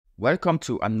Welcome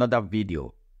to another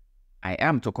video. I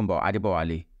am Tokunbo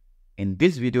Adebowale. In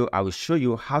this video, I will show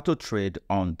you how to trade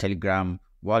on Telegram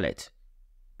wallet.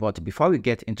 But before we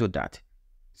get into that,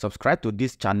 subscribe to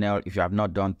this channel if you have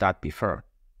not done that before.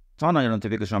 Turn on your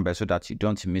notification bell so that you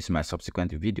don't miss my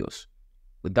subsequent videos.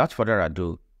 Without further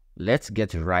ado, let's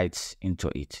get right into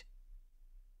it.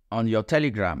 On your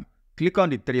Telegram, click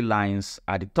on the three lines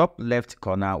at the top left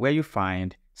corner where you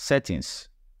find Settings.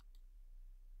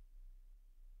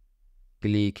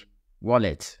 Click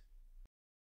Wallet.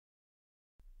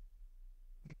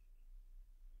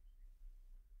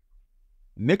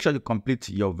 Make sure you complete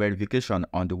your verification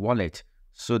on the wallet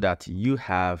so that you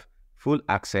have full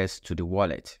access to the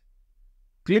wallet.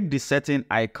 Click the setting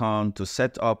icon to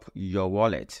set up your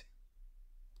wallet.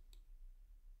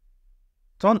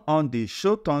 Turn on the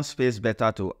Show Turn Space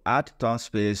Beta to add turn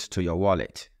space to your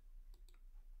wallet.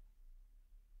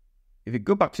 If you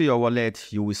go back to your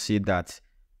wallet, you will see that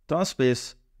turn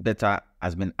space beta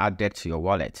has been added to your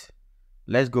wallet.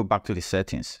 Let's go back to the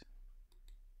settings.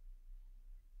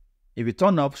 If you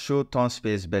turn off Show Turn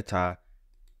Space Beta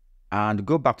and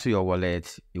go back to your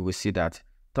wallet, you will see that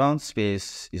turn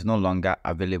space is no longer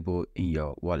available in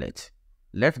your wallet.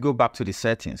 Let's go back to the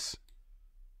settings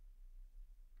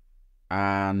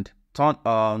and turn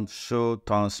on Show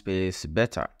Turn Space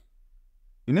Beta.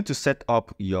 You need to set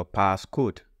up your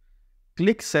passcode.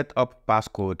 Click Set Up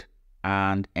Passcode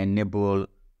and enable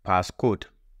passcode.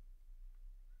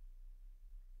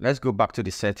 Let's go back to the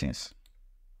settings.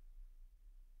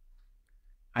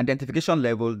 Identification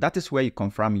level, that is where you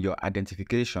confirm your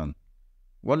identification.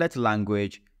 Wallet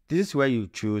language, this is where you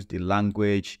choose the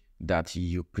language that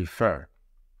you prefer.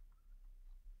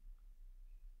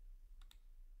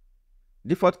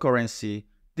 Default currency,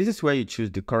 this is where you choose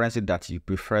the currency that you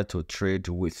prefer to trade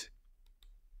with.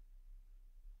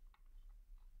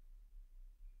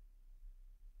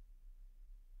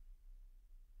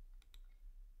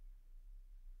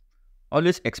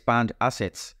 Always expand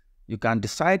assets. You can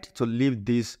decide to leave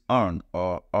this on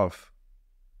or off.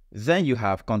 Then you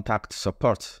have contact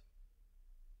support.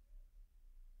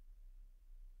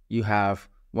 You have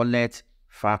wallet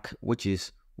FAQ, which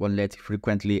is wallet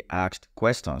frequently asked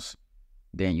questions.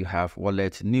 Then you have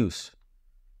wallet news.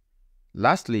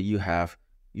 Lastly, you have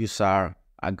user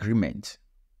agreement.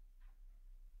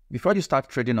 Before you start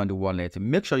trading on the wallet,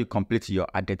 make sure you complete your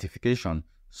identification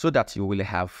so that you will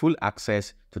have full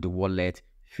access to the wallet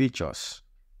features.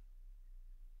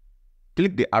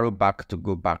 Click the arrow back to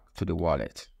go back to the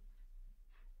wallet.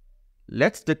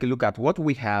 Let's take a look at what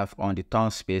we have on the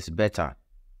turn space beta.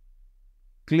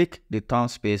 Click the turn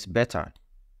space beta.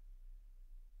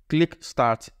 Click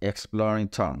Start Exploring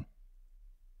Turn.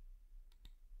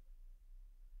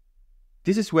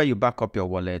 This is where you back up your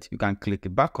wallet. You can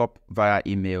click backup via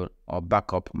email or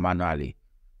backup manually.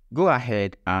 Go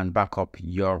ahead and back up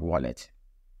your wallet.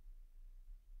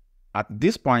 At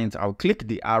this point, I'll click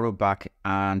the arrow back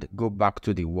and go back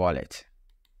to the wallet.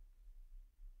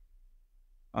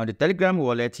 On the Telegram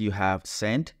wallet, you have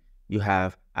Send, you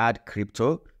have Add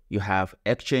Crypto, you have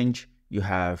Exchange, you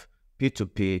have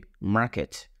P2P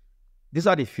Market. These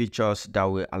are the features that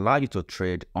will allow you to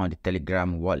trade on the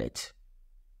Telegram wallet.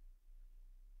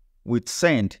 With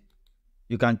Send,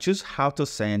 you can choose how to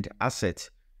send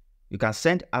assets. You can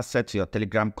send assets to your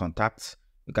Telegram contacts.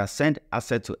 You can send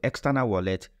assets to external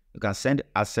wallet. You can send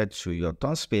assets to your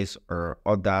turn space or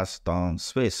others' turn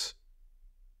space.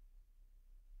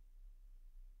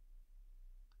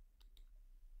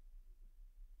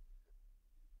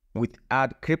 With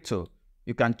Add Crypto,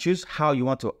 you can choose how you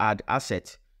want to add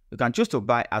assets. You can choose to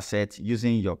buy assets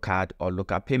using your card or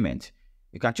local payment.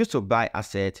 You can choose to buy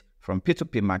assets from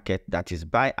P2P market, that is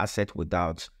buy assets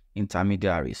without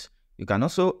intermediaries. You can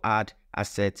also add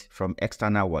assets from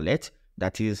external wallet,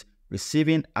 that is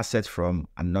receiving assets from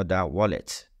another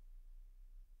wallet.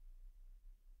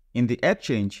 In the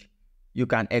exchange, you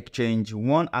can exchange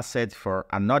one asset for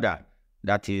another,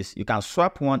 that is, you can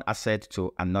swap one asset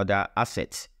to another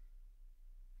asset.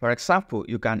 For example,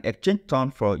 you can exchange TON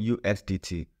for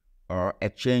USDT, or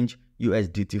exchange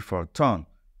USDT for TON,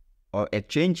 or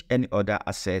exchange any other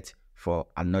asset for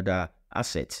another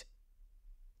asset.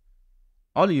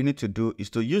 All you need to do is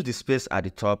to use the space at the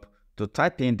top to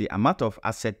type in the amount of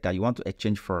asset that you want to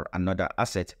exchange for another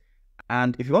asset.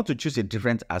 And if you want to choose a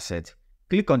different asset,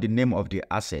 click on the name of the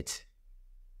asset.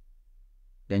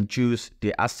 Then choose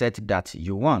the asset that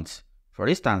you want. For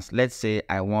instance, let's say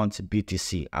I want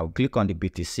BTC. I'll click on the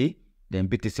BTC, then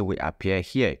BTC will appear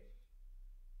here.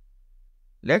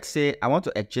 Let's say I want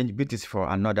to exchange BTC for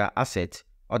another asset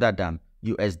other than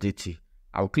USDT.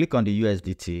 I'll click on the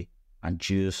USDT and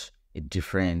choose a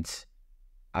different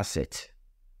asset.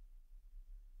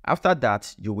 After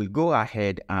that, you will go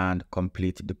ahead and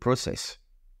complete the process.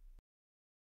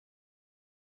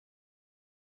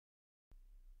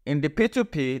 In the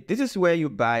P2P, this is where you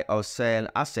buy or sell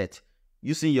assets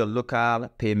using your local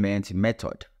payment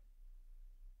method.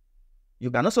 You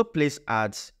can also place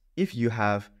ads if you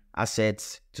have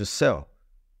assets to sell.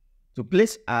 To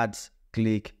place ads,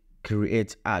 click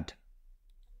Create Ad.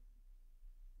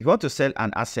 If you want to sell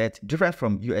an asset different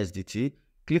from USDT,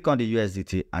 click on the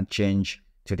USDT and change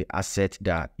to the asset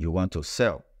that you want to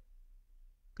sell.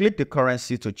 Click the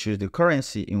currency to choose the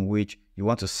currency in which you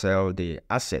want to sell the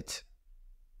asset.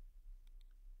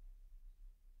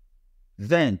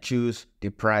 Then choose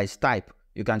the price type.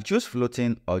 You can choose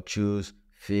floating or choose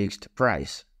fixed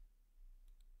price.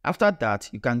 After that,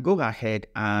 you can go ahead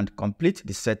and complete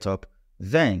the setup,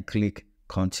 then click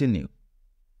Continue.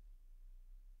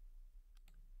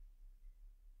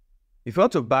 If you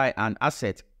want to buy an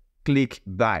asset, click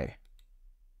Buy.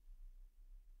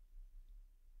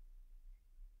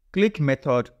 Click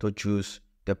Method to choose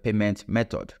the payment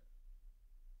method.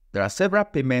 There are several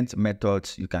payment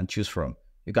methods you can choose from.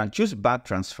 You can choose bank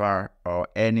transfer or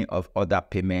any of other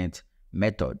payment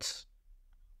methods.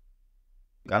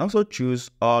 You can also choose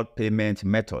all payment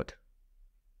method.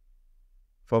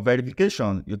 For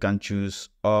verification, you can choose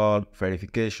all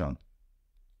verification.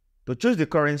 To choose the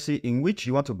currency in which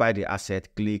you want to buy the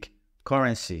asset, click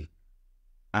Currency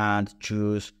and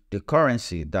choose the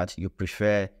currency that you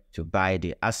prefer to buy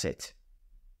the asset.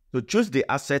 To choose the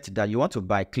asset that you want to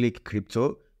buy, click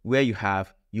Crypto where you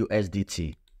have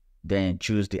USDT. Then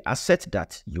choose the asset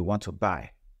that you want to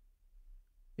buy.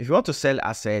 If you want to sell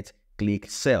asset, click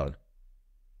Sell.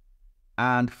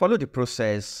 And follow the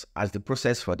process as the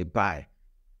process for the buy.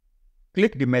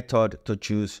 Click the method to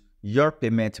choose your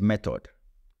payment method.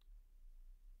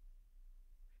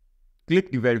 Click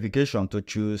the verification to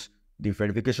choose the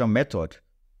verification method.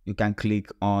 You can click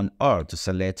on All to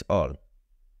select all.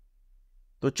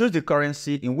 To choose the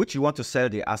currency in which you want to sell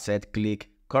the asset, click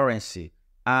Currency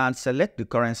and select the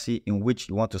currency in which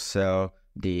you want to sell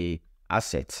the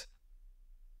asset.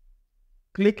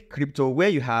 Click Crypto where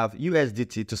you have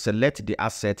USDT to select the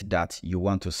asset that you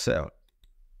want to sell.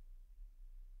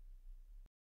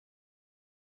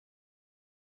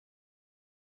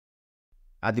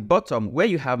 At the bottom where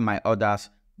you have My Orders,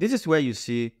 this is where you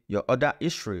see your order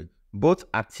history, both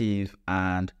active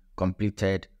and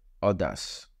completed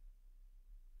orders.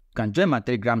 You can join my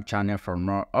Telegram channel for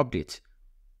more updates.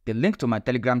 The link to my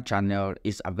Telegram channel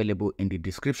is available in the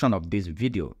description of this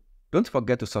video. Don't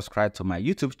forget to subscribe to my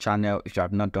YouTube channel if you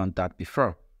have not done that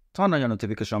before. Turn on your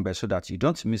notification bell so that you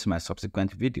don't miss my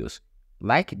subsequent videos.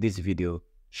 Like this video,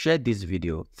 share this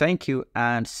video. Thank you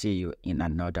and see you in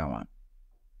another one.